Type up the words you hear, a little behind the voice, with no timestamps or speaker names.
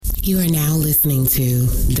You are now listening to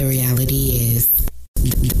The Reality Is.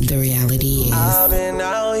 The Reality Is. I've been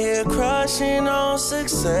out here crushing on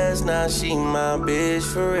success. Now she my bitch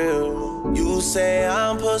for real. You say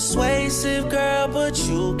I'm persuasive, girl, but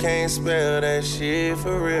you can't spell that shit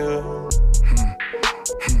for real.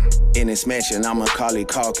 In this mansion, I'm Macaulay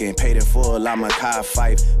Culkin. Paid in full, I'm a Kai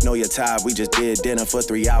Fife. Know your type, we just did dinner for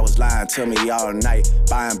 3 hours. Lying to me all night.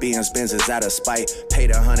 Buying Benz Benzes out of spite.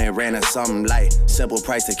 Paid 100, ran a something light. Simple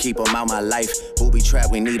price to keep them out my life. Booby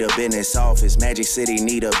trap, we need a business office. Magic City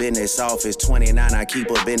need a business office. 29, I keep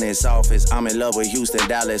a business office. I'm in love with Houston,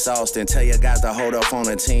 Dallas, Austin. Tell your guys to hold up on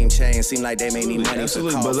the team chain. Seem like they may need money.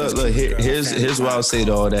 Absolutely, but look, here's what I'll say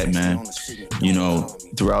to all that, man. You know,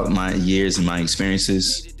 throughout my years and my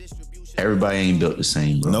experiences, everybody ain't built the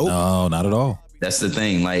same, bro. Nope. No, not at all. That's the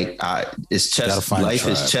thing. Like, it's chess. Life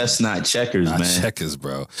is chess, not checkers, not man. Checkers,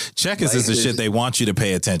 bro. Checkers is the shit they want you to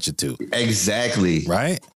pay attention to. Exactly.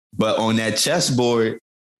 Right? But on that chessboard,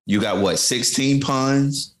 you got what? 16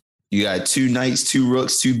 pawns. You got 2 knights, 2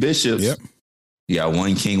 rooks, 2 bishops. Yep. You got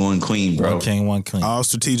 1 king, 1 queen, bro. 1 king, 1 queen. All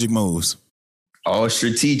strategic moves. All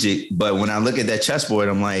strategic. But when I look at that chessboard,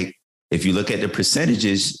 I'm like, if you look at the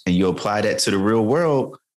percentages and you apply that to the real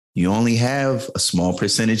world, you only have a small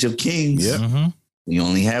percentage of kings. Yep. Mm-hmm. You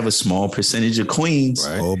only have a small percentage of queens.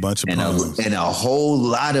 Right. A whole bunch of pawns. And a whole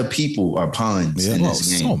lot of people are pawns in this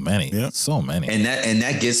game. So many. Yep. So many. And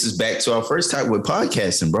that gets us back to our first time with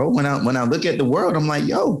podcasting, bro. When I look at the world, I'm like,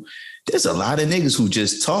 yo, there's a lot of niggas who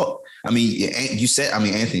just talk. I mean,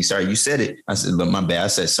 Anthony, sorry, you said it. I said, look, my bad. I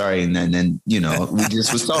said sorry. And then we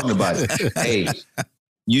just was talking about it. Hey,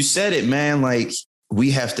 you said it, man. Like, we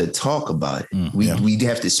have to talk about it. We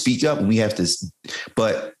have to speak up. We have to,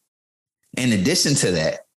 but in addition to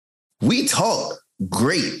that, we talk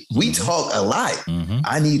great. We talk a lot. Mm-hmm.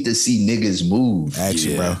 I need to see niggas move.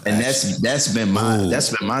 Action, bro. And that's been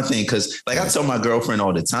my thing. Cause like I tell my girlfriend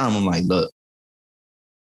all the time, I'm like, look,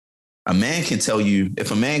 a man can tell you,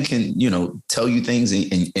 if a man can, tell you things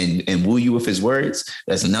and woo you with his words,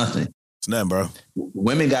 that's nothing. It's nothing, bro.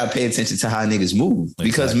 Women got to pay attention to how niggas move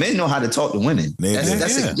because men know how to talk to women.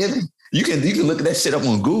 That's a given. You can look at that shit up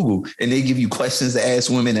on Google and they give you questions to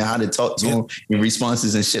ask women and how to talk to them in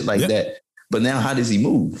responses and shit like that. But now, how does he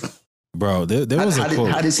move, bro? There was a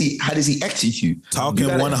quote. How does he execute? Talking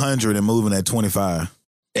 100 and moving at 25.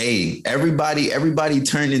 Hey, everybody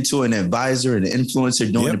turned into an advisor and an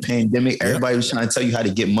influencer during the pandemic. Everybody was trying to tell you how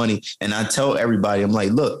to get money, and I tell everybody, I'm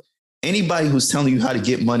like, look, anybody who's telling you how to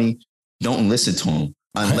get money, don't listen to them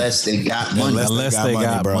unless they got money. Unless they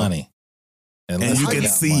got money. And you can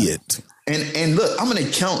see it. And look, I'm an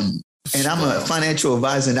accountant and I'm a financial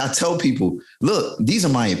advisor. And I tell people, look, these are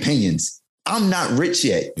my opinions. I'm not rich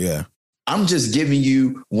yet. Yeah. I'm just giving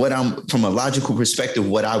you what I'm from a logical perspective,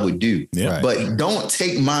 what I would do. Yeah. Right. But don't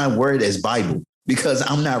take my word as Bible. Because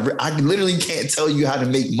I literally can't tell you how to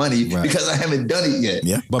make money because I haven't done it yet.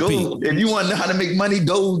 Yeah. But if you want to know how to make money,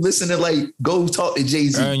 go talk to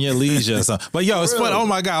Jay-Z. Earn your leisure or something. But yo, it's funny. Oh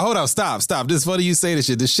my God. Hold up. Stop. This is funny you say this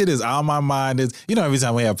shit. This shit is on my mind. Every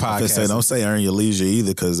time we have podcasts. Don't say earn your leisure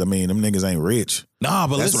either because, them niggas ain't rich. Nah,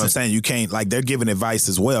 but that's what I'm saying. You can't, they're giving advice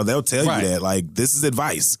as well. They'll tell you that, this is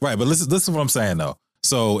advice. Right. But listen to what I'm saying, though.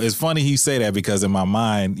 So it's funny he say that because in my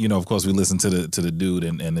mind, of course, we listen to the dude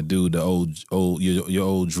and the dude, your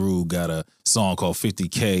old Drew got a song called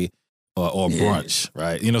 50K or Brunch,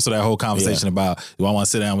 right? So that whole conversation about, do I want to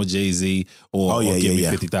sit down with Jay-Z or give me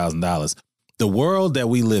 $50,000? The world that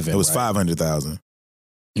we live in. It was 500,000.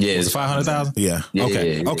 Yeah, it's 500,000. Yeah.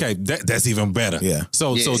 Okay. Okay. That's even better. Yeah.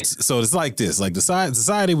 So it's like this. Like the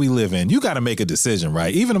society we live in, you got to make a decision,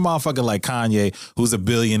 right? Even a motherfucker like Kanye, who's a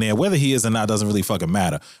billionaire, whether he is or not, doesn't really fucking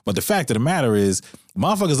matter. But the fact of the matter is,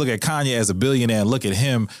 motherfuckers look at Kanye as a billionaire and look at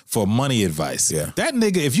him for money advice. Yeah. That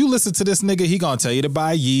nigga, if you listen to this nigga, he gonna tell you to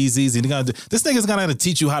buy Yeezys. This nigga's gonna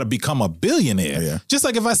teach you how to become a billionaire. Yeah. Just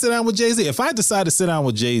like if I sit down with Jay-Z, if I decide to sit down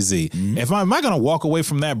with Jay-Z, am I gonna walk away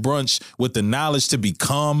from that brunch with the knowledge to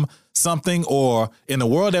become something? Or in the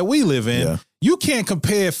world that we live in, you can't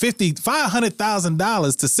compare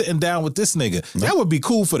 $500,000 to sitting down with this nigga. That would be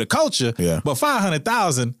cool for the culture, but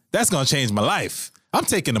 $500,000, that's gonna change my life. I'm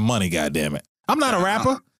taking the money, goddammit. I'm not a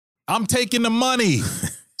rapper. I'm taking the money.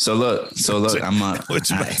 So look, I'm not. What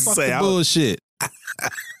you about to say? Bullshit.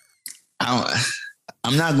 I'm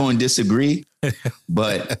not going to disagree,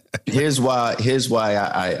 but here's why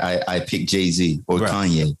I picked Jay-Z or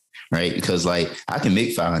Kanye, right? Because I can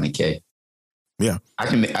make $500K. Yeah, I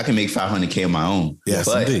can make $500K on my own. Yes,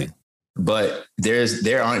 indeed. But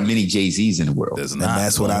there aren't many Jay-Z's in the world. And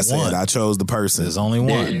that's what I said. I chose the person. There's only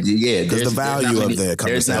one. There's the value of that.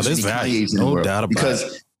 There's not many Kanye's in the world. No doubt about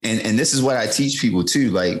it. And this is what I teach people too.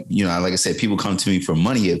 Like, you know, like I said, people come to me for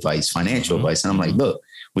money advice, financial advice. And I'm like, look,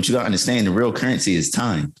 what you got to understand, the real currency is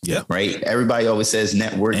time. Yeah. Right. Everybody always says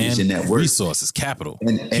network is your net worth. Resources, capital.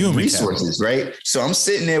 And resources, capital. Right? So I'm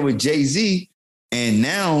sitting there with Jay-Z, and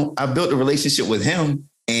now I built a relationship with him.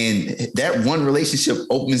 And that one relationship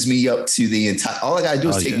opens me up to the entire, all I got to do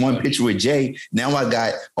is take one picture with Jay. Now I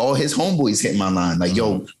got all his homeboys hitting my line. Like,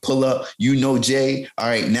 yo, pull up, you know, Jay. All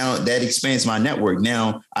right. Now that expands my network.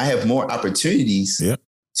 Now I have more opportunities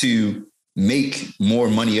to make more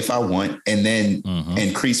money if I want, and then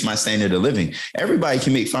increase my standard of living. Everybody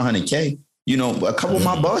can make $500K. You know, a couple of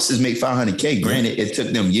my bosses make $500K. Granted, it took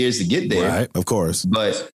them years to get there. Right, of course.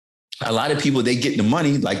 But a lot of people, they get the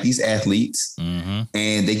money, like these athletes, and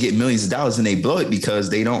they get millions of dollars and they blow it because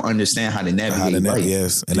they don't understand how to navigate.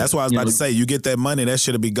 Yes. And that's why I was about to say, you get that money, that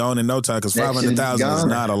should be gone in no time, because 500,000 is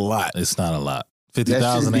not a lot. It's not a lot.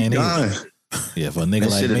 50,000 ain't either. Yeah, for a nigga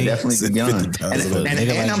like me, definitely be gone.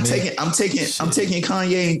 And I'm taking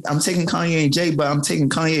Kanye and Jay, but I'm taking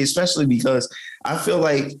Kanye especially because I feel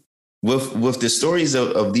like with the stories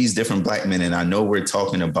of these different black men, and I know we're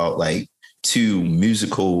talking about like two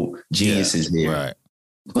musical geniuses here, right?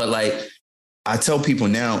 But like I tell people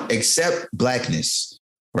now, accept blackness,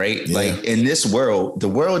 right? Yeah. Like in this world, the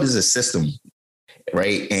world is a system.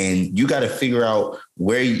 Right. And you got to figure out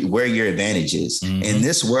where your advantage is. In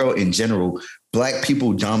this world in general, black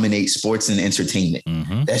people dominate sports and entertainment.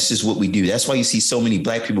 That's just what we do. That's why you see so many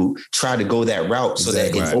black people try to go that route so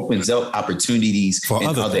that it opens up opportunities for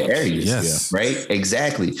other areas. Yes. Right.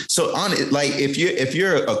 Exactly. So on it, like if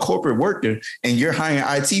you're a corporate worker and you're hiring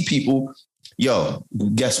IT people, yo,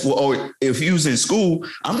 guess what? Or if you was in school,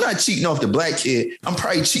 I'm not cheating off the black kid. I'm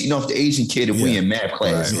probably cheating off the Asian kid if we in math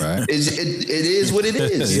class. Right. It is what it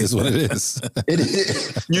is. It is what it is. It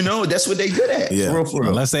is. You know, that's what they good at. Yeah. For real.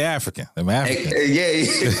 Unless they African. They're African.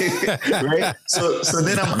 Yeah. Right. So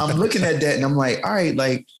then I'm looking at that and I'm like, all right,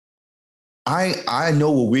 like I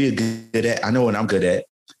know what we're good at. I know what I'm good at.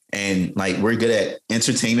 And like we're good at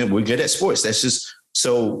entertainment. We're good at sports. That's just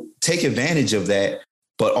so take advantage of that.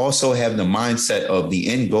 But also have the mindset of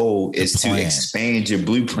the end goal is to expand your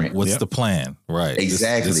blueprint. What's the plan? Right.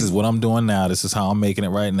 Exactly. This is what I'm doing now. This is how I'm making it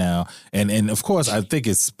right now. And of course, I think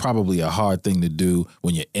it's probably a hard thing to do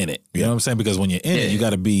when you're in it. You know what I'm saying? Because when you're in it, you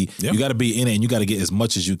got to be in it and you got to get as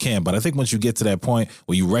much as you can. But I think once you get to that point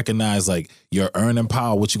where you recognize like your earning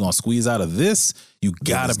power, what you're going to squeeze out of this, you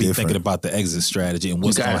got to be thinking about the exit strategy and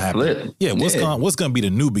what's going to happen. Flip. Yeah. What's going to be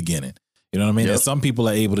the new beginning? You know what I mean? Yep. And some people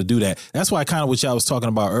are able to do that. That's why kind of what y'all was talking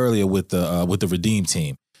about earlier with the Redeem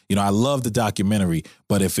Team. You know, I love the documentary,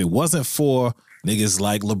 but if it wasn't for niggas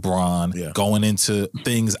like LeBron going into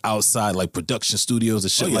things outside like production studios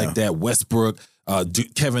and shit like that, Westbrook,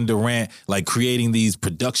 Kevin Durant, like creating these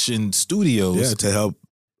production studios to help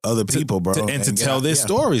other people, bro. And to tell their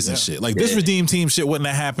stories and shit. Like this Redeem Team shit wouldn't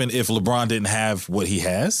have happened if LeBron didn't have what he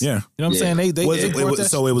has. Yeah. You know what I'm saying?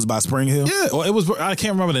 So it was by Spring Hill? Yeah. Well, it was, I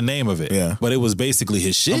can't remember the name of it. Yeah. But it was basically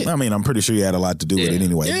his shit. I mean, I'm pretty sure he had a lot to do with it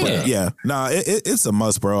anyway. Yeah. But it's a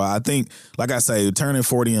must, bro. I think, like I say, turning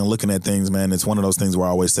 40 and looking at things, man, it's one of those things where I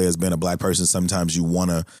always say as being a black person, sometimes you want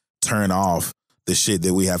to turn off the shit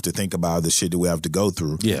that we have to think about, the shit that we have to go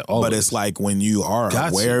through. Yeah. But it's like when you are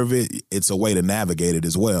aware of it, it's a way to navigate it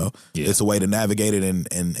as well. Yeah. It's a way to navigate it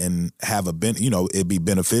and have it be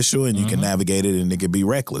beneficial and you can navigate it and it can be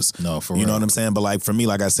reckless. No, for real. You know what I'm saying? But like for me,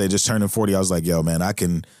 like I said, just turning 40, I was like, yo, man,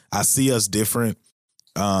 I see us different.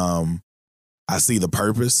 I see the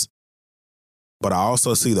purpose, but I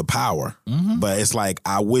also see the power. But it's like,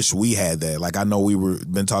 I wish we had that. Like, I know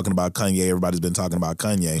been talking about Kanye. Everybody's been talking about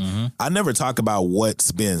Kanye. I never talk about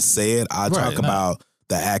what's being said. I talk about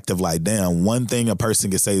the act of like, damn, one thing a person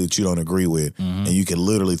can say that you don't agree with and you can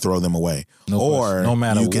literally throw them away. No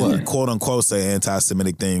matter you can quote unquote say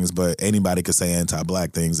anti-Semitic things, but anybody could say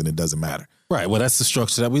anti-black things and it doesn't matter. Right. Well, that's the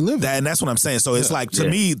structure that we live in. And that's what I'm saying. So it's like, to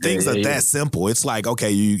me, things are that simple. It's like,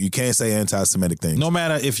 okay, you can't say anti-Semitic things. No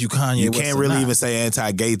matter if you Kanye You can't really even say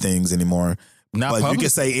anti-gay things anymore. But you can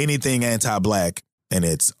say anything anti-black and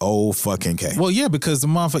it's fucking K. Well, yeah, because the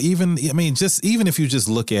motherfucker, even if you just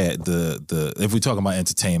look at if we talk about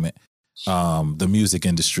entertainment, the music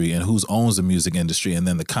industry and who owns the music industry and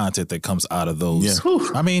then the content that comes out of those. Yeah.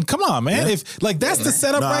 I mean, come on, man. If like that's the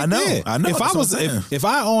setup there. I know. If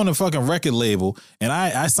I own a fucking record label and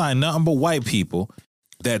I sign nothing but white people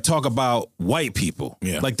that talk about white people.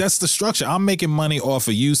 Yeah. Like that's the structure. I'm making money off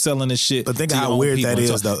of you selling this shit. But think how weird that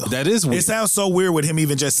is though. That is weird. It sounds so weird with him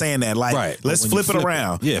even just saying that. Like, let's flip it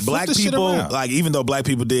around. Yeah, black people, like even though black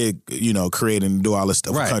people did, create and do all this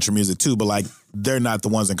stuff with country music too, but like they're not the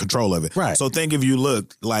ones in control of it. Right. So think if you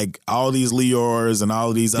look like all these Leors and all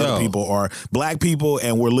of these other people are black people,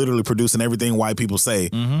 and we're literally producing everything white people say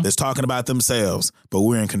that's talking about themselves, but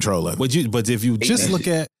we're in control of it. But if you just look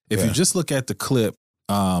at the clip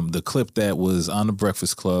that was on the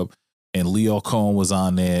Breakfast Club, and Leo Cohen was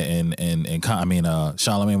on there, and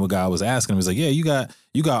Charlamagne Tha God was asking him, he's like, yeah, you got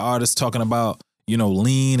artists talking about, you know,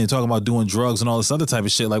 lean and talking about doing drugs and all this other type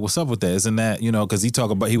of shit. Like, what's up with that? Isn't that, you know, because he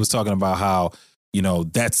was talking about how, you know,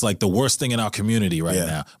 that's like the worst thing in our community right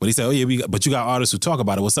now. But he said, oh yeah, but you got artists who talk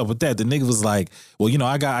about it. What's up with that? The nigga was like, well, you know,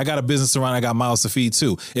 I got a business to run. I got mouths to feed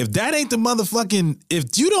too. If that ain't the motherfucking,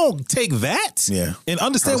 if you don't take that and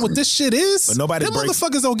understand what this shit is, but nobody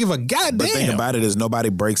motherfuckers don't give a goddamn. But the thing about it is nobody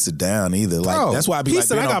breaks it down either. Like, bro, that's why I be like,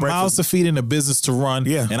 said, I got mouths to feed and a business to run,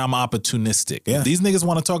 and I'm opportunistic. If these niggas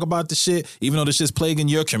want to talk about the shit, even though this shit's plaguing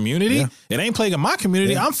your community, it ain't plaguing my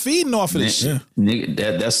community. I'm feeding off of this shit.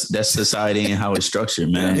 Nigga, that's society and how it's structured,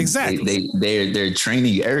 man. Exactly. They're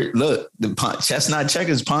training you. Look, the chestnut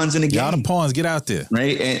checkers, pawns in the game. Y'all the pawns, get out there.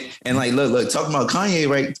 Right. And like, look, talking about Kanye,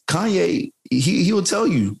 right? Kanye, he will tell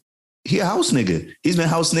you, he a house nigga. He's been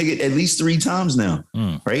house nigga at least 3 times now.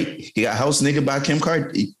 Right? He got house nigga by Kim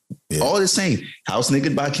Kardashian. All the same. House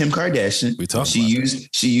nigga by Kim Kardashian.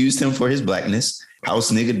 She used him for his blackness. House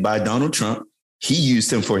nigga by Donald Trump. He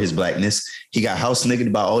used him for his blackness. He got house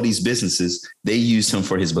nigga by all these businesses. They used him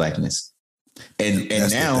for his blackness. And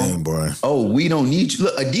that's now, thing, we don't need you.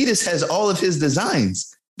 Look, Adidas has all of his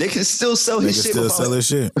designs. They can still sell his shit.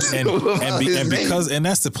 And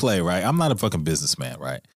that's the play, right? I'm not a fucking businessman,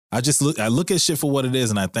 right? I look at shit for what it is,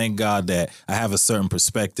 and I thank God that I have a certain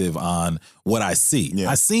perspective on what I see.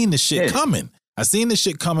 I seen the shit coming. I seen the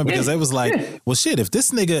shit coming because it was like, well, shit, if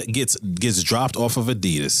this nigga gets dropped off of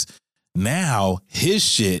Adidas, now his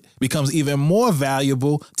shit becomes even more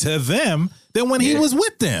valuable to them than when he was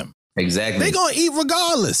with them. Exactly. They gonna eat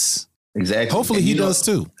regardless. Exactly. Hopefully he does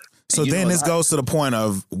too. So then this goes to the point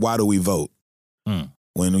of, why do we vote?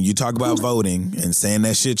 When you talk about voting and saying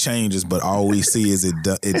that shit changes, but all we see is it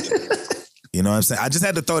you know what I'm saying? I just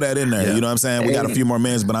had to throw that in there. You know what I'm saying? We got a few more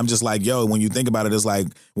minutes, but I'm just like, yo, when you think about it, it's like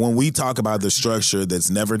when we talk about the structure that's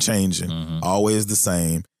never changing, always the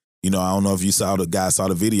same. You know, I don't know if you saw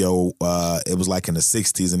the video. It was like in the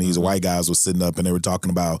 60s, and these white guys were sitting up and they were talking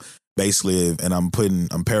about basically, and I'm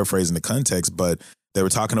paraphrasing the context, but they were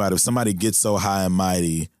talking about if somebody gets so high and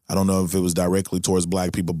mighty, I don't know if it was directly towards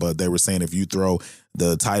black people, but they were saying if you throw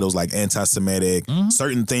the titles like anti-Semitic,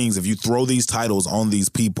 certain things, if you throw these titles on these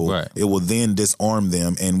people, it will then disarm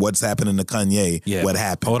them. And what's happening to Kanye, what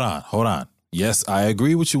happened? Hold on. Yes, I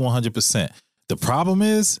agree with you 100%. The problem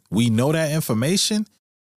is we know that information,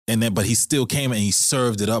 but he still came and he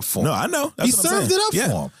served it up for him. No, I know. He served it up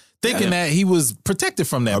for him. Thinking that he was protected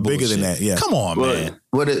from that bullshit. Bigger than that, Come on, man.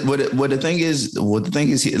 What the thing is,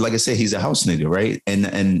 like I said, he's a house nigga, right?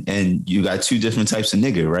 And you got 2 different types of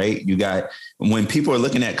nigga, right? You got, when people are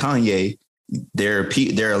looking at Kanye, there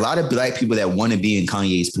are a lot of black people that want to be in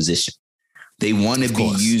Kanye's position. They want to be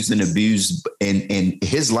used and abused, and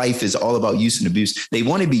his life is all about use and abuse. They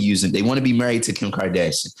want to be using. They want to be married to Kim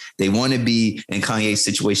Kardashian. They want to be in Kanye's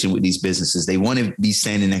situation with these businesses. They want to be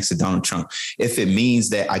standing next to Donald Trump. If it means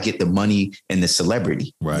that I get the money and the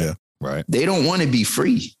celebrity, right. They don't want to be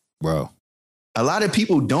free, bro. A lot of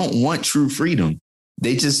people don't want true freedom.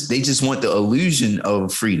 They just want the illusion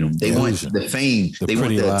of freedom. They want the fame. They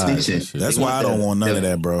want the attention. That's why I don't want none of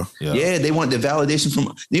that, bro. Yeah, they want the validation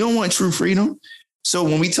from. They don't want true freedom. So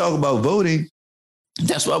when we talk about voting,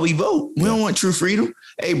 that's why we vote. We don't want true freedom.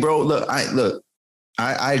 Hey, bro,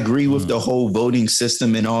 I agree with the whole voting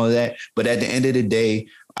system and all of that. But at the end of the day,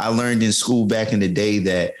 I learned in school back in the day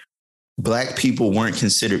that Black people weren't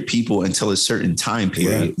considered people until a certain time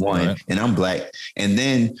period, and I'm Black. And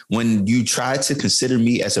then when you tried to consider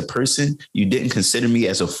me as a person, you didn't consider me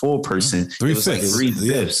as a full person. 3/5. Like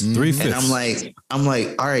 3/5. 3/5. And I'm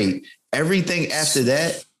like, all right, everything after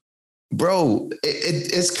that, bro,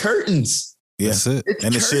 it's curtains. Yeah. That's it.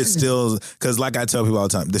 And the shit still, because like I tell people all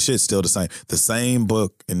the time, the shit's still the same. The same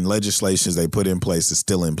book and legislations they put in place is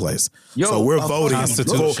still in place. So we're voting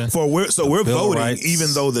we're voting rights,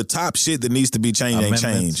 even though the top shit that needs to be changed ain't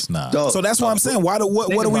changed. So that's why I'm saying, what are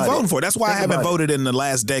we voting for? That's why I haven't voted in the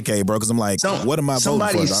last decade, bro. Because I'm like, what am I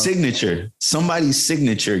voting for? Somebody's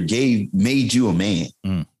signature made you a man.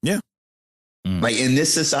 Yeah. Like in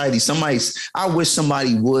this society, I wish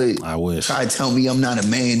somebody would try to tell me I'm not a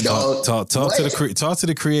man, dog. Talk to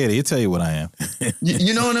the creator. He'll tell you what I am.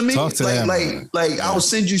 You know what I mean? Talk to him. I'll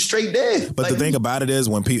send you straight there. But the thing about it is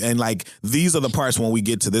when people, and like, these are the parts when we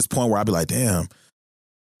get to this point where I'll be like, damn,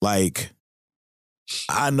 like,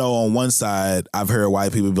 I know on one side, I've heard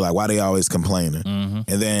white people be like, why they always complaining? And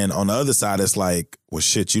then on the other side, it's like, well,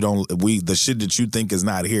 shit, the shit that you think is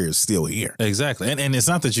not here is still here. Exactly. And it's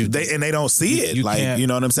not that they don't see it. Like, you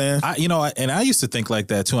know what I'm saying? I used to think like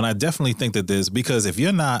that too. And I definitely think that because if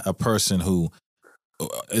you're not a person who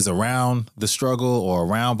is around the struggle or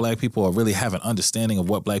around black people or really have an understanding of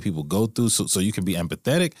what black people go through so you can be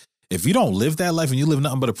empathetic, if you don't live that life and you live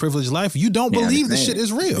nothing but a privileged life, you don't believe this shit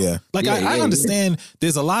is real. Yeah. I understand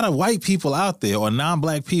there's a lot of white people out there or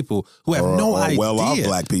non-black people who have no idea. Well-off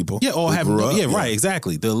black people. Yeah, or have right,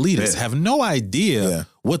 exactly. The elitists have no idea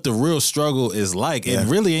what the real struggle is like. It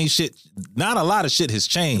really ain't shit. Not a lot of shit has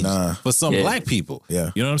changed for some black people.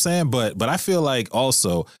 Yeah. You know what I'm saying? But I feel like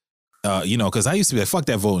also, because I used to be like, fuck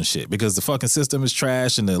that voting shit because the fucking system is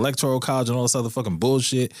trash and the electoral college and all this other fucking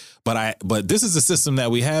bullshit. But this is the system that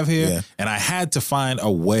we have here, and I had to find a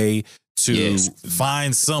way to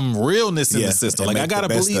find some realness in the system. Like I gotta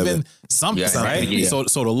believe in something, right? Yeah. So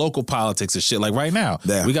the local politics and shit. Like right now,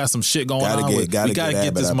 we got some shit going on. We gotta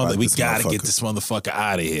get this motherfucker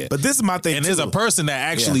out of here. But this is my thing. And there's a person that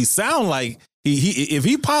actually sound like. If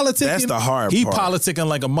he politicking, that's the hard part. Politicking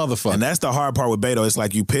like a motherfucker. And that's the hard part with Beto. It's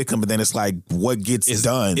like you pick him, but then it's like what gets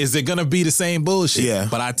done. Is it gonna be the same bullshit? Yeah.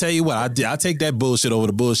 But I tell you what, I take that bullshit over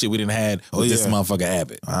the bullshit we didn't had with this motherfucker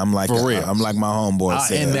Abbott. I'm like for real. I'm like my homeboy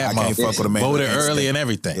said. I can't fuck with a man. Voted early and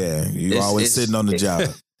everything. Yeah, you always sitting on the job.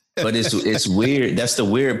 But it's weird. That's the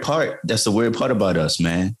weird part. That's the weird part about us,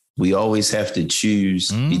 man. We always have to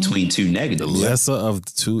choose between two negatives. The lesser of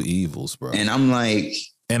the two evils, bro. And I'm like.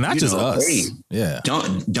 And not just us. Hey,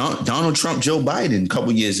 Donald Trump, Joe Biden a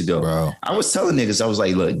couple years ago. Bro. I was telling niggas, I was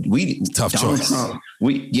like, look, tough Donald choice. Trump,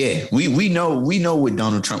 we know what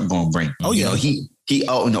Donald Trump gonna bring. Oh, yeah. He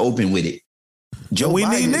out in the open with it. Joe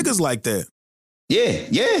Biden, need niggas like that.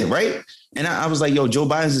 Yeah, right. And I was like, yo, Joe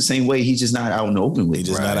Biden's the same way. He's just not out in the open with it.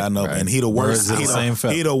 He's just not out in the open. And he the worst.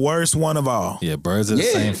 He the worst one of all. Yeah, birds of the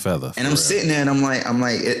same feather. And I'm sitting there and I'm like,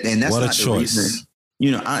 and that's what not the reason.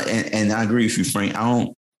 I agree with you, Frank.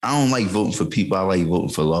 I don't like voting for people. I like voting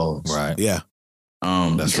for laws. Right. Yeah.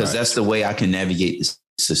 Because that's the way I can navigate the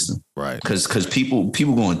system. Right. Because people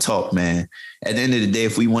going to talk, man. At the end of the day,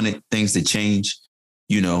 if we wanted things to change,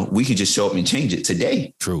 we could just show up and change it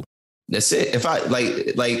today. True. That's it. If I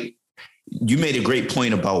like you made a great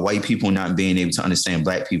point about white people not being able to understand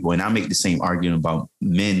black people. And I make the same argument about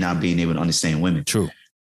men not being able to understand women. True.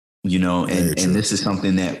 And this is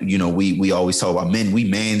something that, we always talk about men, we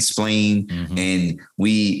mansplain and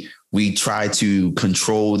we try to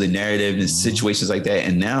control the narrative and situations like that.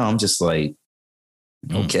 And now I'm just like,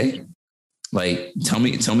 okay, like, tell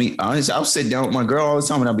me, honestly, I'll sit down with my girl all the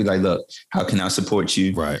time and I'll be like, look, how can I support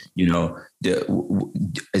you? Right.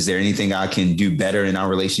 Is there anything I can do better in our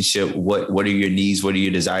relationship? What are your needs? What are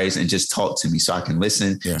your desires? And just talk to me so I can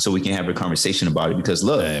listen so we can have a conversation about it. Because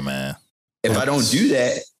look, hey, man, if I don't do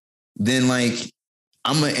that, then like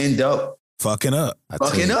I'm gonna end up fucking up,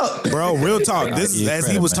 bro. Real talk. This is as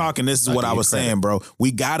he was talking. This is what I was saying, bro.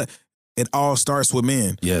 We gotta. It all starts with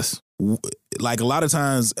men. Yes. Like a lot of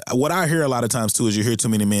times, what I hear a lot of times too is you hear too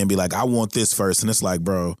many men be like, "I want this first," and it's like,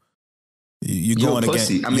 bro, you're going against.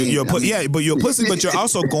 You're a pussy, but you're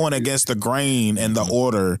also going against the grain and the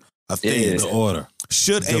order of things. The order.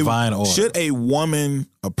 Should a woman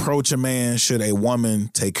approach a man? Should a woman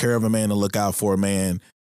take care of a man and look out for a man?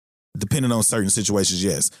 Depending on certain situations,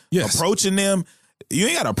 yes. Approaching them, you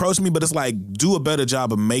ain't got to approach me, but it's like do a better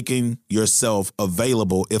job of making yourself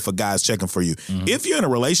available if a guy's checking for you. If you're in a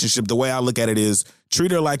relationship, the way I look at it is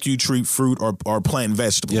treat her like you treat fruit or plant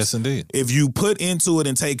vegetables. Yes, indeed. If you put into it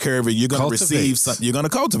and take care of it, you're going to receive something. You're going to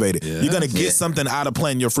cultivate it. Yeah. You're going to get something out of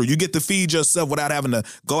planting your fruit. You get to feed yourself without having to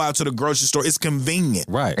go out to the grocery store. It's convenient.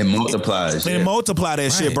 Right. And multiplies. And multiply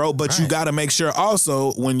that shit, bro. But you got to make sure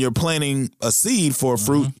also when you're planting a seed for a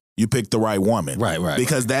fruit, you pick the right woman. Right.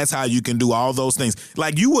 Because that's how you can do all those things.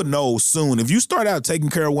 Like you would know soon if you start out taking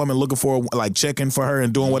care of a woman, looking for, like checking for her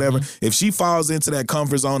and doing whatever, if she falls into that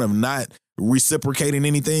comfort zone of not reciprocating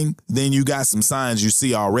anything, then you got some signs you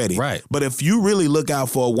see already. Right. But if you really look out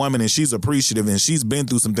for a woman and she's appreciative and she's been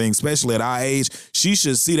through some things, especially at our age, she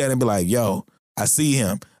should see that and be like, yo, I see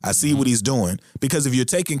him. I see what he's doing. Because if you're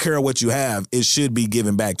taking care of what you have, it should be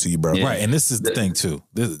given back to you, bro. Yeah. Right. And this is the thing too.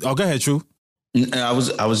 Go ahead, True. I was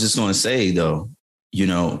just going to say though,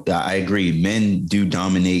 I agree. Men do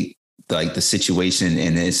dominate like the situation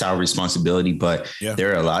and it's our responsibility, but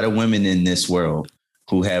there are a lot of women in this world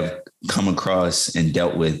who have come across and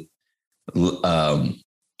dealt with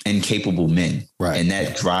incapable men. Right. And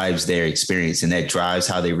that drives their experience and that drives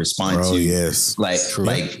how they respond to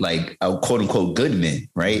like quote unquote good men.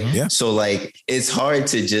 Right. Yeah. So like, it's hard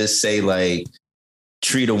to just say like,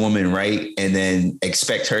 treat a woman right and then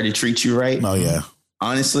expect her to treat you right. Oh yeah.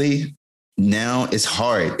 Honestly, now it's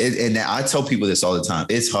hard. And I tell people this all the time.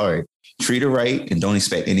 It's hard. Treat her right and don't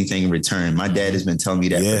expect anything in return. My dad has been telling me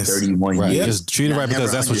that for 31 years. Just treat her right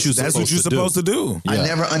because that's what you're supposed to do. I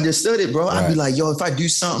never understood it, bro. I'd be like, yo, if I do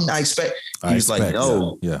something, I expect. He's like,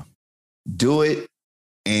 no, do it.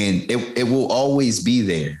 And it will always be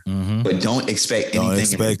there, but don't expect anything. Don't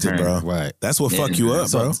expect it, bro. Right. That's what fuck you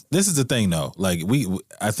up, bro. This is the thing, though. Like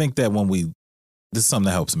I think that this is something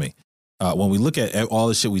that helps me. When we look at all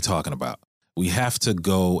the shit we talking about, we have to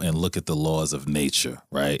go and look at the laws of nature,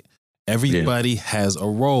 right? Everybody has a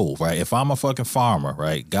role, right? If I'm a fucking farmer,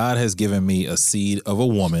 right? God has given me a seed of a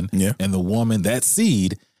woman, and the woman, that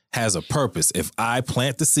seed has a purpose. If I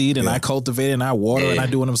plant the seed and I cultivate it and I water and I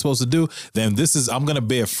do what I'm supposed to do, then I'm going to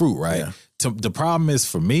bear fruit, right? The problem is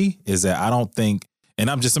for me is that I don't think, and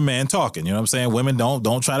I'm just a man talking, you know what I'm saying? Women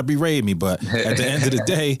don't try to berate me, but at the end of the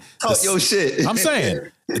day, talk your shit. I'm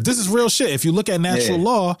saying this is real shit. If you look at natural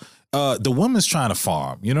law, the woman's trying to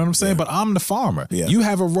farm, you know what I'm saying? But I'm the farmer. You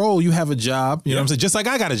have a role, you have a job, you know what I'm saying? Just like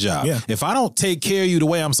I got a job. If I don't take care of you the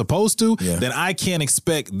way I'm supposed to, then I can't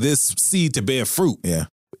expect this seed to bear fruit.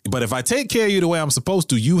 But if I take care of you the way I'm supposed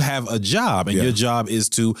to, you have a job, and your job is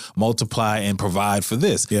to multiply and provide for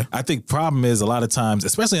this. I think problem is a lot of times,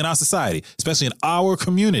 especially in our society, especially in our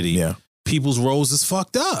community, people's roles is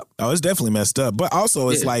fucked up. Oh, it's definitely messed up. But also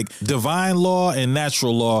it's like divine law and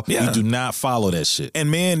natural law, we do not follow that shit.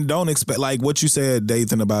 And men don't expect, like what you said,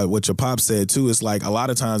 Dathan, about what your pop said too. It's like a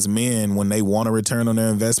lot of times men, when they want a return on their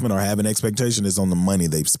investment or have an expectation, is on the money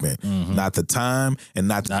they've spent, not the time and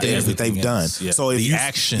not the things that they've done. So if the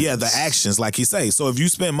actions. The actions, like he say. So if you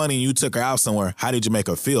spent money and you took her out somewhere, how did you make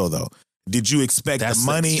her feel though? Did you expect the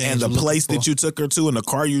money and the place that you took her to and the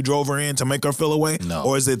car you drove her in to make her feel away? No.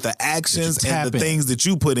 Or is it the actions and the things that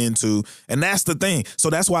you put into? And that's the thing.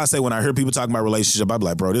 So that's why I say when I hear people talking about relationship, I be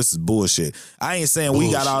like, bro, this is bullshit. I ain't saying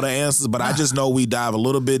we got all the answers, but I just know we dive a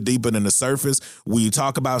little bit deeper than the surface. We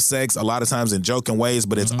talk about sex a lot of times in joking ways,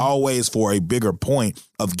 but it's always for a bigger point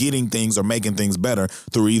of getting things or making things better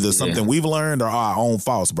through either something we've learned or our own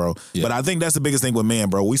faults, bro. But I think that's the biggest thing with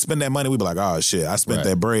men, bro. We spend that money, we be like, oh shit, I spent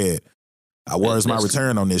that bread. Where's my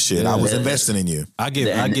return on this shit? I was investing in you. I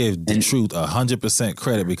give the truth 100%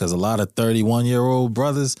 credit because a lot of 31-year-old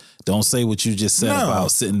brothers don't say what you just said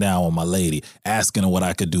about sitting down with my lady, asking her what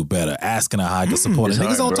I could do better, asking her how I could support her.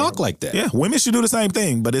 Niggas don't talk like that. Yeah, women should do the same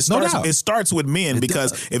thing, but it starts with men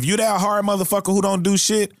because if you that hard motherfucker who don't do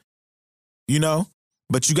shit, you know.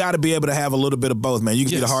 But you got to be able to have a little bit of both, man. You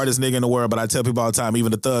can be the hardest nigga in the world, but I tell people all the time,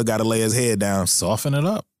 even the thug got to lay his head down. Soften it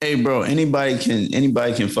up. Hey, bro, anybody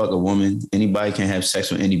can fuck a woman. Anybody can have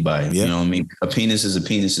sex with anybody. You know what I mean? A penis is a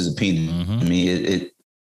penis is a penis. I mean, it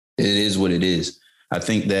is what it is. I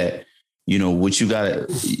think that, you know, what you got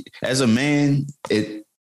to, as a man,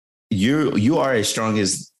 you are as strong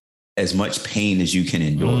as much pain as you can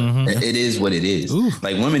endure. It is what it is.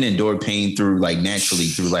 Like women endure pain through like naturally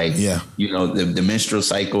through like, you know, the menstrual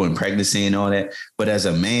cycle and pregnancy and all that. But as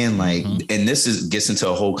a man, like, and this gets into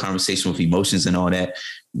a whole conversation with emotions and all that.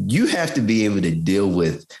 You have to be able to deal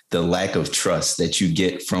with the lack of trust that you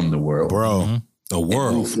get from the world, bro. The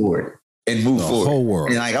world. And move forward. Whole world.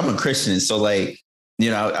 And like, I'm a Christian. So like, you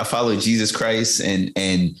know, I follow Jesus Christ.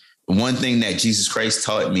 And one thing that Jesus Christ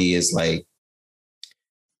taught me is like,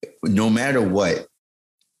 no matter what,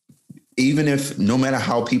 no matter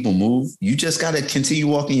how people move, you just got to continue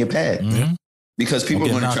walking your path because people are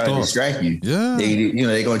going to try to distract you. Yeah.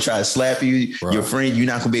 They're going to try to slap you. Right. Your friend, you're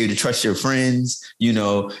not going to be able to trust your friends. You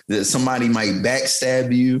know, that somebody might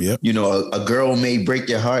backstab you. Yep. You know, a girl may break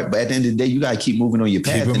your heart, but at the end of the day, you got to keep moving on your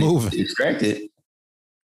path. Keep it moving. If you're distracted,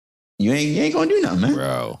 you ain't gonna do nothing, man.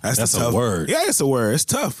 Bro, that's a word. Yeah, it's a word. It's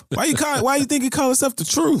tough. Why you think you call yourself the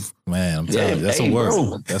truth? Man, I'm telling you, that's a word.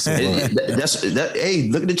 Bro. That's a word. Hey,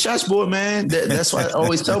 look at the chessboard, man. That's why I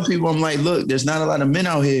always tell people, I'm like, look, there's not a lot of men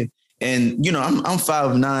out here. And you know, I'm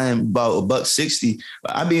 5'9", about $160.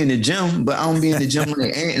 I be in the gym, but I don't be in the gym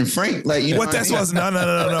like Ant and Frank. Like, you know what that's supposed to no,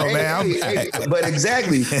 man. But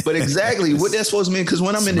exactly. What that's supposed to mean? Because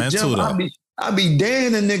when I'm in the gym, I be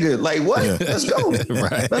daring a nigga like, what? Yeah. Let's go.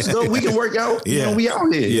 Let's go. We can work out. You know, we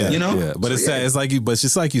out here. You know. Yeah. But it's like you. But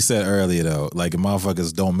just like you said earlier, though, like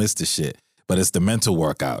motherfuckers don't miss the shit. But it's the mental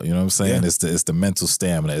workout. You know what I'm saying? Yeah. It's the mental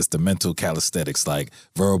stamina. It's the mental calisthenics, like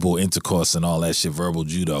verbal intercourse and all that shit. Verbal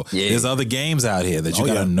judo. Yeah. There's other games out here that you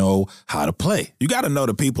gotta know how to play. You gotta know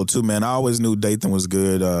the people too, man. I always knew Dathan was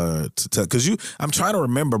good. Because I'm trying to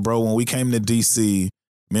remember, bro. When we came to DC.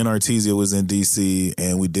 Me and Artesia was in DC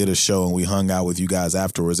and we did a show and we hung out with you guys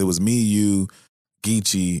afterwards. It was me, you,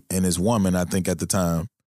 Geechee, and his woman, I think at the time.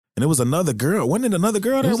 And it was another girl. Wasn't it another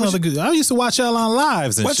girl? I used to watch y'all on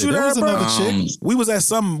lives and shit. There was another chick. We went to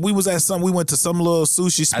some little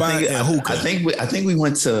sushi spot and hookah. I think we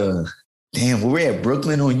went to, we were at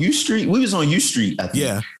Brooklyn on U Street. We was on U Street, I think.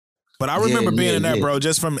 Yeah. But I remember being in there, bro,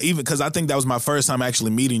 just from because I think that was my first time actually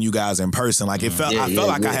meeting you guys in person. Like I felt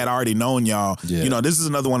like I had already known y'all. Yeah. You know, this is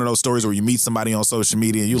another one of those stories where you meet somebody on social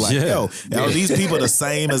media and you're like, are these people the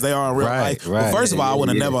same as they are in real life? Well, first of all, I would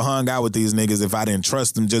have never hung out with these niggas if I didn't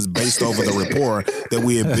trust them just based over the rapport that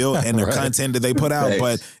we had built and the content that they put out.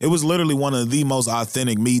 But it was literally one of the most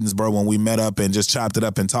authentic meetings, bro, when we met up and just chopped it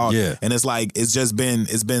up and talked. Yeah. And it's like it's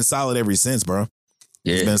been solid ever since, bro.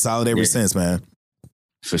 Yeah. It's been solid ever since, man.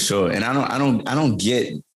 For sure. And I don't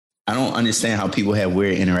understand how people have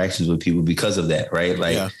weird interactions with people because of that, right?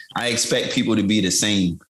 Like I expect people to be the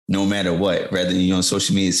same no matter what, rather than on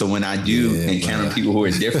social media. So when I do encounter people who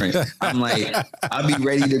are different, I'm like, I'll be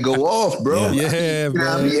ready to go off, bro. Yeah, bro.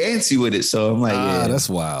 I'll be antsy with it. So I'm like, that's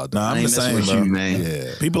wild. No, I'm the same, bro. You, man.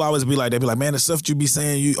 Yeah. People always be like, man, the stuff you be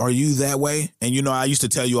saying, are you that way? And you know, I used to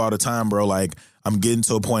tell you all the time, bro, like, I'm getting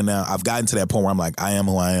to a point now. I've gotten to that point where I'm like, I am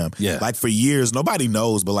who I am. Yeah. Like for years, nobody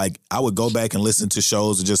knows, but like I would go back and listen to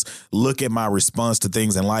shows and just look at my response to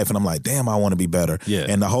things in life. And I'm like, damn, I want to be better. Yeah.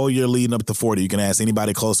 And the whole year leading up to 40, you can ask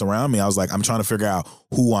anybody close around me. I was like, I'm trying to figure out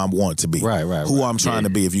who I want to be. Right. Who I'm trying to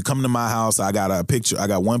be. If you come to my house, I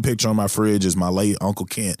got one picture on my fridge is my late Uncle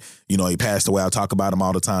Kent. You know, he passed away. I talk about him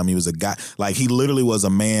all the time. He was a guy, like he literally was a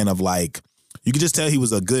man of like, you could just tell he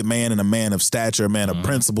was a good man and a man of stature, a man of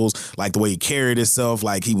principles, like the way he carried himself,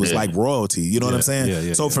 like he was like royalty. You know what I'm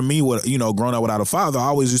saying? So for me, growing up without a father, I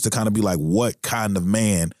always used to kind of be like, what kind of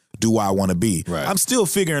man do I want to be? Right. I'm still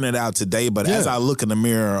figuring it out today, but as I look in the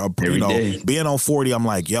mirror, being on 40, I'm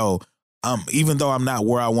like, even though I'm not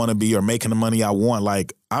where I want to be or making the money I want,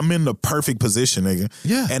 like I'm in the perfect position, nigga.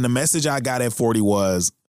 Yeah. And the message I got at 40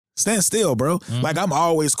 was, stand still, bro. Like I'm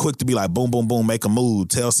always quick to be like, boom, boom, boom, make a move,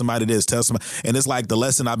 tell somebody this, tell somebody. And it's like the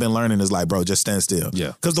lesson I've been learning is like, bro, just stand still.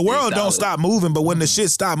 Yeah. Because the world don't stop moving, but when the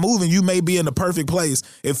shit stop moving, you may be in the perfect place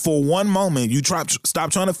if for one moment you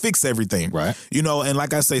stop trying to fix everything. Right. You know, and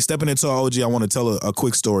like I say, stepping into an OG, I want to tell a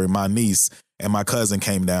quick story. My niece and my cousin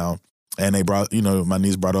came down and they brought, my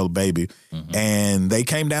niece brought a little baby and they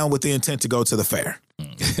came down with the intent to go to the fair.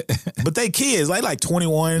 But they kids, like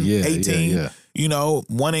 21, 18,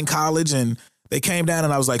 one in college, and they came down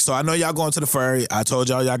and I was like, so I know y'all going to the fair. I told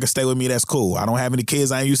y'all can stay with me. That's cool. I don't have any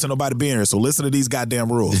kids. I ain't used to nobody being here. So listen to these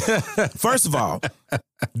goddamn rules. First of all,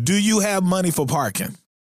 do you have money for parking?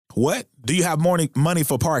 What? Do you have money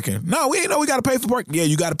for parking? No, we ain't know we got to pay for parking. Yeah,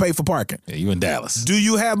 you got to pay for parking. Yeah, you in Dallas. Do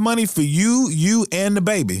you have money for you and the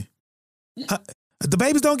baby? The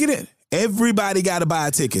babies don't get in. Everybody got to buy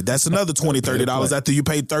a ticket. That's another $20, $30 after you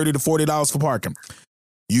pay $30 to $40 for parking.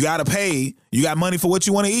 You got to pay. You got money for what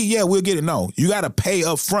you want to eat? Yeah, we'll get it. No, you got to pay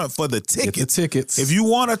up front for the tickets. Get the tickets. If you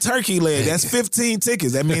want a turkey leg, that's 15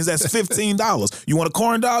 tickets. That means that's $15. You want a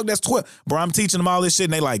corn dog? That's 12. Bro, I'm teaching them all this shit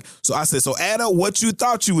and they like, so I said, so add up what you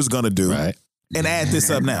thought you was going to do and add this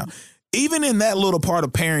up now. Even in that little part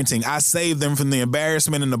of parenting, I saved them from the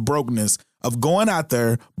embarrassment and the brokenness of going out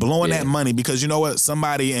there, blowing that money, because you know what?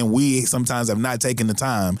 Somebody and we sometimes have not taken the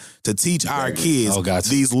time to teach our kids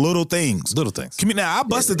these little things. Little things. Now, I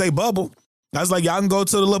busted they bubble. I was like, y'all can go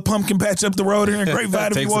to the little pumpkin patch up the road here in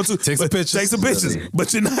Grapevine if you want to. Take some pictures.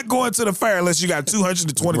 But you're not going to the fair unless you got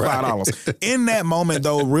 $225. In that moment,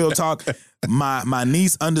 though, real talk, my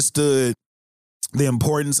niece understood the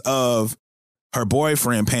importance of her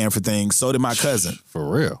boyfriend paying for things. So did my cousin. For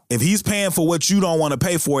real. If he's paying for what you don't want to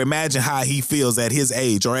pay for, imagine how he feels at his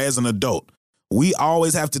age or as an adult. We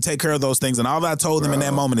always have to take care of those things. And all I told them in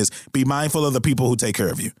that moment is be mindful of the people who take care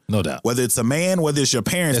of you. No doubt. Whether it's a man, whether it's your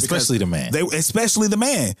parents. Especially the man. Especially the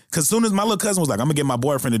man. Because as soon as my little cousin was like, I'm going to get my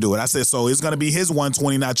boyfriend to do it. I said, so it's going to be his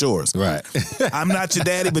 120, not yours. Right. I'm not your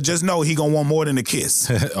daddy, but just know he going to want more than a kiss.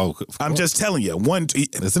 I'm just telling you.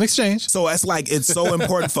 It's an exchange. So it's so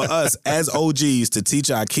important for us as OGs to teach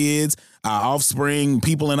our kids, our offspring,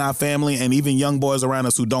 people in our family, and even young boys around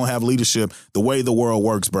us who don't have leadership, the way the world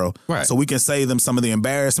works, bro. Right. So we can save them some of the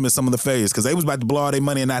embarrassment, some of the failures, because they was about to blow all their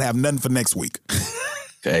money and not have nothing for next week.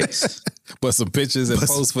 Thanks. But some pictures and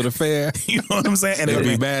posts for the fair. You know what I'm saying? And it'll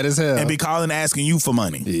be bad as hell. And be calling asking you for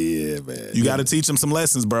money. Yeah, man. You got to teach them some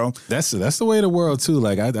lessons, bro. That's the way of the world, too.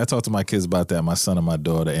 Like, I talk to my kids about that, my son and my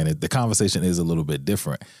daughter, and the conversation is a little bit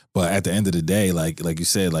different. But at the end of the day, like you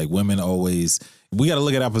said, like women always, we got to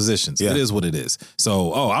look at our positions. Yeah. It is what it is.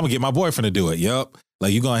 So, I'm going to get my boyfriend to do it. Yup.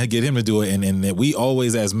 Like, you're going to get him to do it. And we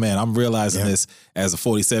always, as men, I'm realizing this as a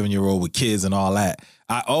 47-year-old with kids and all that,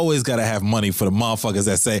 I always got to have money for the motherfuckers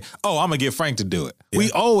that say, I'm going to get Frank to do it. Yeah.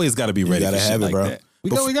 We always got to be ready for shit like that.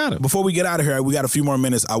 We got it. Before we get out of here, we got a few more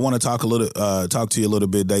minutes. I want to talk to you a little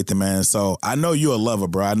bit, Dathan, man. So I know you're a lover,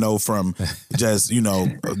 bro. I know from just,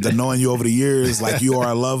 the knowing you over the years, like you are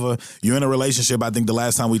a lover. You're in a relationship. I think the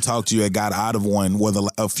last time we talked to you, it got out of one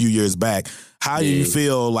a few years back. How do you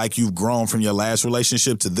feel like you've grown from your last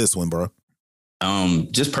relationship to this one, bro?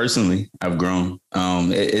 Just personally, I've grown.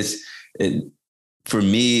 For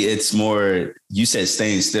me, it's more, you said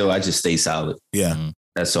staying still. I just stay solid. Yeah.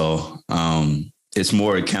 That's all. It's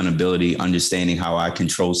more accountability, understanding how I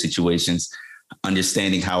control situations,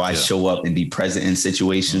 understanding how I show up and be present in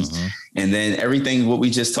situations. And then everything, what we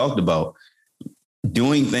just talked about,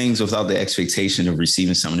 doing things without the expectation of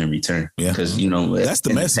receiving something in return. Yeah. Because, that's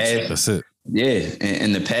the message. That's it. Yeah.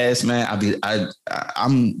 In the past, man,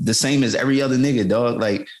 I'm the same as every other nigga, dog.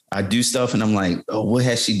 Like I do stuff and I'm like, oh, what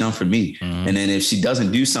has she done for me? And then if she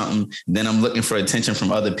doesn't do something, then I'm looking for attention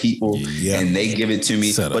from other people and they give it to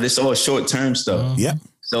me. But it's all short-term stuff. Yeah.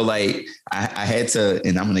 So like I had to,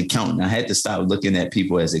 and I'm an accountant, I had to stop looking at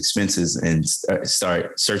people as expenses and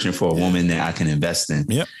start searching for a woman that I can invest in.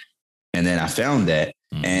 Yep. And then I found that.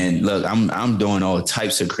 And look, I'm doing all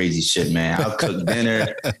types of crazy shit, man. I'll cook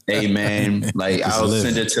dinner. Hey, man, like I'll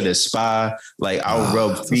send her to the spa. Like I'll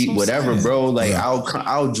rub feet, whatever, bro. Like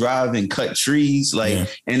I'll drive and cut trees. Like,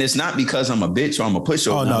 and it's not because I'm a bitch or I'm a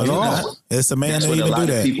pushover. Oh, no. It's a man that even do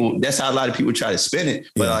that. That's how a lot of people try to spin it.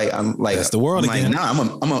 But like, I'm like, that's the world. I'm like, nah,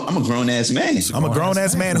 I'm a grown ass man. I'm a grown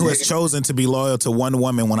ass man who has chosen to be loyal to one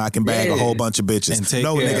woman when I can bag a whole bunch of bitches. And take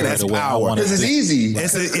nigga, that's power. Because it's easy.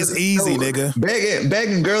 It's easy, nigga.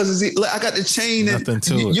 Begging girls is easy. Look, I got the chain. Nothing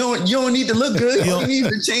to it. You don't need to look good. You need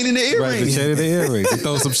the chain and the earring. Right, the chain and the earring. You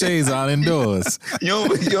throw some shades on indoors. You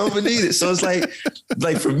don't even need it. So it's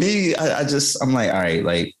like for me, I'm like, all right,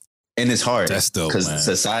 like, and it's hard. That's dope, because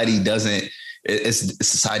society doesn't.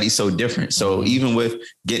 Society's so different. So even with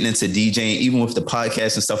getting into DJing, even with the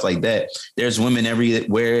podcast and stuff like that, there's women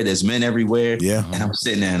everywhere. There's men everywhere. Yeah. And I'm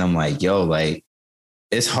sitting there and I'm like, yo, like,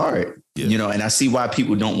 it's hard, and I see why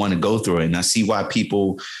people don't want to go through it. And I see why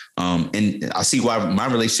people, and I see why my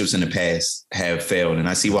relationships in the past have failed. And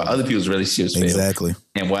I see why other people's relationships fail. Exactly.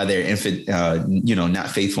 And why they're not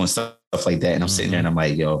faithful and stuff like that. And I'm sitting there and I'm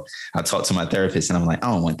like, yo, I talk to my therapist and I'm like,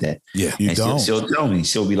 I don't want that. Yeah. She'll tell me,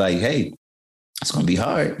 she'll be like, hey, it's going to be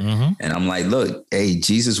hard. And I'm like, look, hey,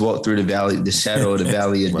 Jesus walked through the shadow of the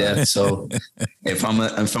valley of death. So if I'm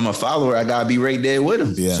a follower, I got to be right there with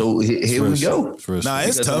him. Yeah. So here we go. Nah,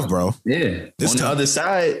 it's tough, bro. Yeah. On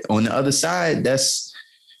the other side,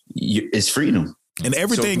 it's freedom. And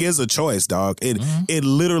everything is a choice, dog. It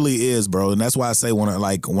literally is, bro. And that's why I say when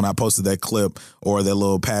I posted that clip or that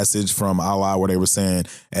little passage from Allah where they were saying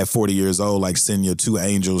at 40 years old, like send your two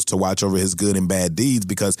angels to watch over his good and bad deeds,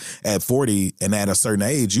 because at 40 and at a certain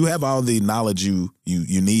age, you have all the knowledge you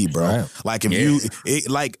need, bro. Right. Like if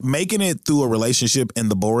like making it through a relationship in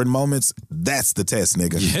the boring moments, that's the test,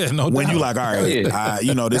 nigga. Yeah, no when doubt. you like, all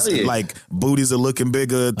right, this like booties are looking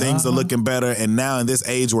bigger, things are looking better, and now in this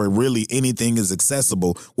age where really anything is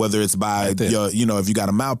accessible, whether it's by your, if you got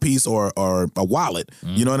a mouthpiece or a wallet,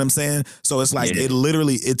 you know what I'm saying? So it's like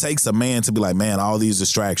it takes a man to be like, man, all these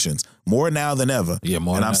distractions more now than ever. Yeah,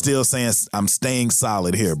 more. And I'm still saying I'm staying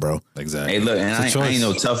solid here, bro. Hey, Exactly. look, and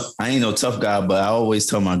I ain't no tough guy, but I always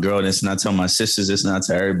tell my girl this, and I tell my sisters this, and I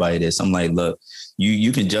tell everybody this. I'm like, look,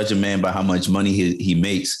 you can judge a man by how much money he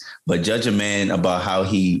makes, but judge a man about how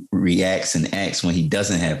he reacts and acts when he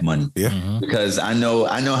doesn't have money. Yeah. Because I know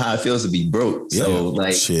how it feels to be broke. Yeah. So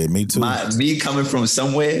like, shit, me too. Me coming from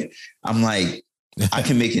somewhere, I'm like, I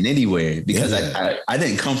can make it anywhere because I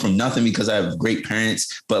didn't come from nothing because I have great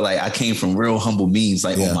parents, but like I came from real humble means,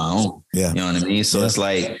 like on my own. Yeah. You know what I mean? So it's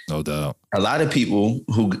like, no doubt, a lot of people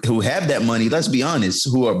who have that money, let's be honest,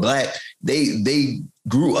 who are black, they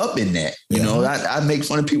grew up in that. You know, I make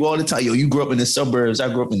fun of people all the time. Yo, you grew up in the suburbs.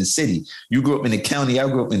 I grew up in the city. You grew up in the county. I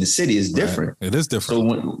grew up in the city. It's different. Right. It is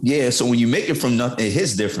different. So when you make it from nothing, it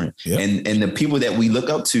is different. Yep. And the people that we look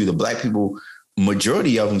up to, the black people,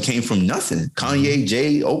 majority of them came from nothing. Kanye,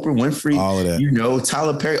 Jay, Oprah Winfrey, all of that.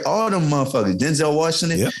 Tyler Perry, all them motherfuckers, Denzel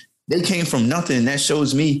Washington, they came from nothing. And that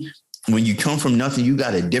shows me when you come from nothing, you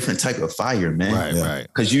got a different type of fire, man. Right.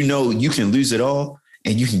 Because you can lose it all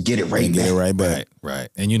and you can get it right back. Right.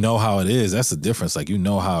 And you know how it is. That's the difference. Like, you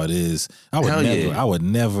know how it is. I would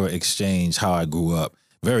never exchange how I grew up.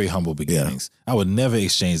 Very humble beginnings. I would never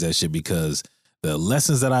exchange that shit because the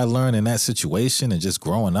lessons that I learned in that situation and just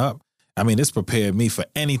growing up, I mean, this prepared me for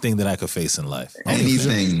anything that I could face in life.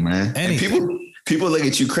 Anything, man. Anything. And people look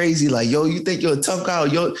at you crazy, like, yo, you think you're a tough guy?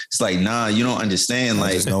 It's like, nah, you don't understand.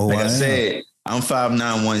 Like I said, I'm 5'9",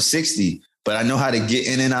 160, but I know how to get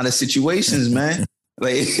in and out of situations, man.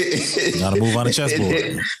 Like, you gotta move on the chessboard.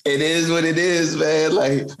 It is what it is, man.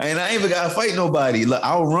 Like, and I ain't even gotta fight nobody. Look,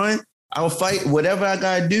 I'll run, I'll fight, whatever I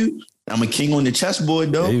gotta do. I'm a king on the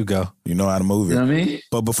chessboard, though. There you go. You know how to move it. You know what I mean?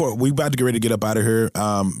 But before we about to get ready to get up out of here,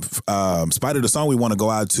 Spider, the song we want to go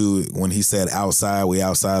out to, when he said outside, we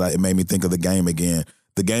outside, it made me think of the game again.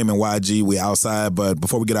 The game in YG, we outside. But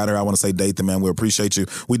before we get out of here, I want to say, Dathan, man, we appreciate you.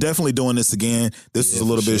 We definitely doing this again. This is a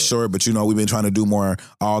little bit short, but we've been trying to do more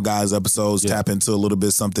all guys episodes, tap into a little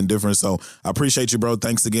bit something different. So I appreciate you, bro.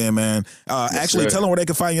 Thanks again, man. Actually, tell them where they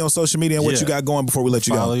can find you on social media and what you got going before we let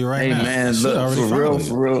you Follow go. You right hey, now. man, look,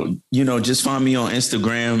 for real, just find me on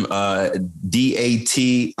Instagram,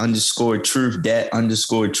 DAT_truth,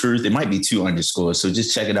 dat_truth. It might be 2 underscores. So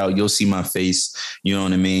just check it out. You'll see my face. You know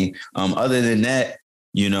what I mean? Other than that,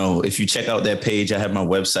 if you check out that page, I have my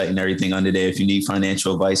website and everything under there. If you need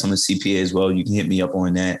financial advice, I'm a CPA as well. You can hit me up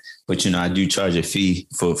on that. But, I do charge a fee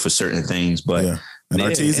for certain things. But And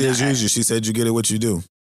Artesia is usual. She said you get it what you do.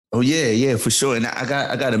 Oh, yeah, for sure. And I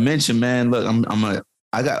got to mention, man, look,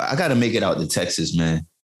 I got to make it out to Texas, man.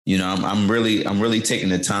 I'm really taking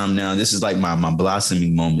the time now. This is like my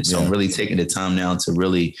blossoming moment. So I'm really taking the time now to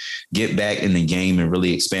really get back in the game and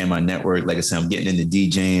really expand my network. Like I said, I'm getting into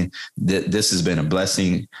DJing. This has been a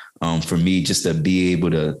blessing for me just to be able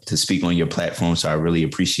to speak on your platform. So I really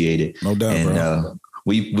appreciate it. No doubt, bro.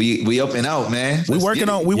 We up and out, man. We working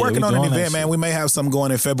on an event, man. We may have something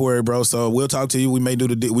going in February, bro. So we'll talk to you. We may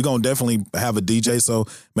we're gonna definitely have a DJ. So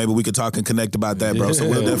maybe we could talk and connect about that, bro. So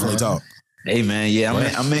we'll definitely talk. Hey, man,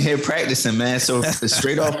 I'm in here practicing, man. So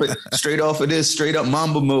straight off of this, straight up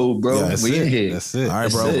Mamba mode, bro. Yeah, we in here. That's it. All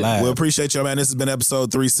right, bro. We appreciate you, man. This has been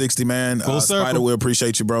episode 360, man. Spider, we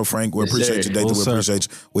appreciate you, bro. Frank, we appreciate you. Dathan, we appreciate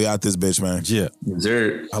you. We out this bitch, man. Yeah.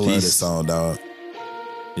 Sir. I love this song, dog.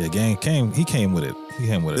 Yeah, gang he came with it.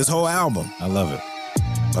 This whole album. I love it.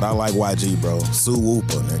 But I like YG, bro. Sue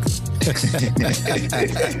Whooper, nigga.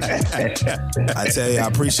 I tell you, I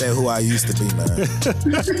appreciate who I used to be, man.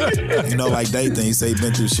 Like Dathan, he say he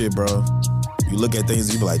been through shit, bro. You look at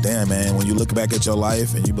things, you be like, damn, man. When you look back at your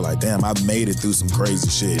life and you be like, damn, I've made it through some crazy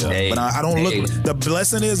shit. Hey, but I don't look. The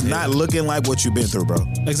blessing is not looking like what you've been through, bro.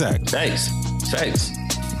 Exactly. Thanks.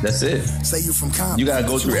 That's it. Say you from Compton. You gotta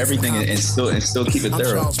go through everything and still keep it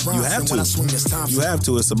thorough. You have to. You have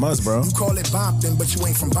to. It's a must, bro. You call it Bompton, but you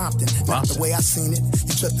ain't from Bompton. Not the way I seen it.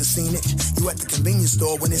 You took the scenic. You at the convenience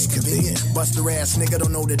store when it's convenient. Buster ass nigga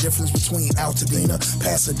don't know the difference between Altadena,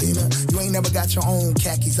 Pasadena. You ain't never got your own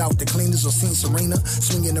khakis out the cleaners or seen Serena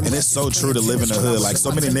swinging them. And it's so true to live in the hood. Like so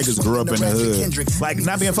many niggas grew up in the hood. Like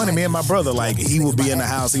not being funny, me and my brother, like he would be in the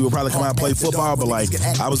house. He would probably come out and play football, but like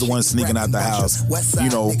I was the one sneaking out the house.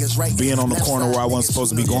 Being on the corner where I wasn't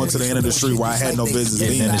supposed to be, going to the end of the street where I had no business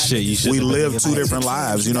being. We lived 2 different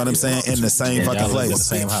lives, you know what I'm saying, in the same fucking place. The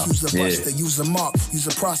same house. Use a mark, use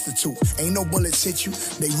a prostitute. Ain't no bullets hit you,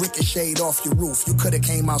 they ricocheted off your roof. You could have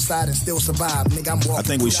came outside and still survived. Nigga, I'm walking. I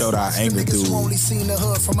think we showed our anger through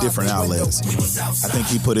different outlets. I think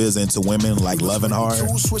he put his into women like loving hard,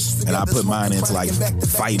 and I put mine into like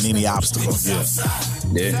fighting any obstacle.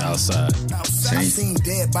 Outside. I seen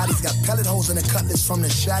dead bodies got pellet holes in the cutlass from the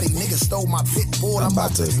shotty. Niggas stole my pit board. I'm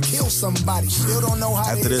about to kill somebody. Still don't know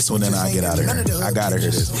how. After this one, then I get out of here. I gotta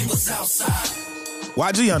hear this.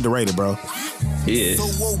 YG underrated, bro. Yeah.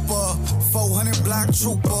 400 block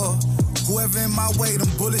trooper. Whoever in my way, them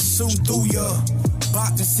bullets shoot through ya.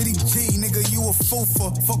 Bompton City G, nigga, you a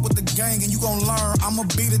foofer. Fuck with the gang and you gon' learn. I'ma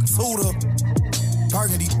be the tutor.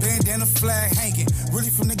 Burgundy bandana flag hanging. Really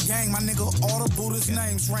from the gang, my nigga, all the Buddha's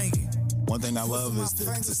names ranking. One thing I love is to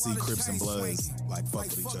see Crips and Bloods like fuck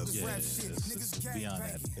with each other. Yeah, it's beyond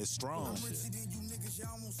that. It's strong.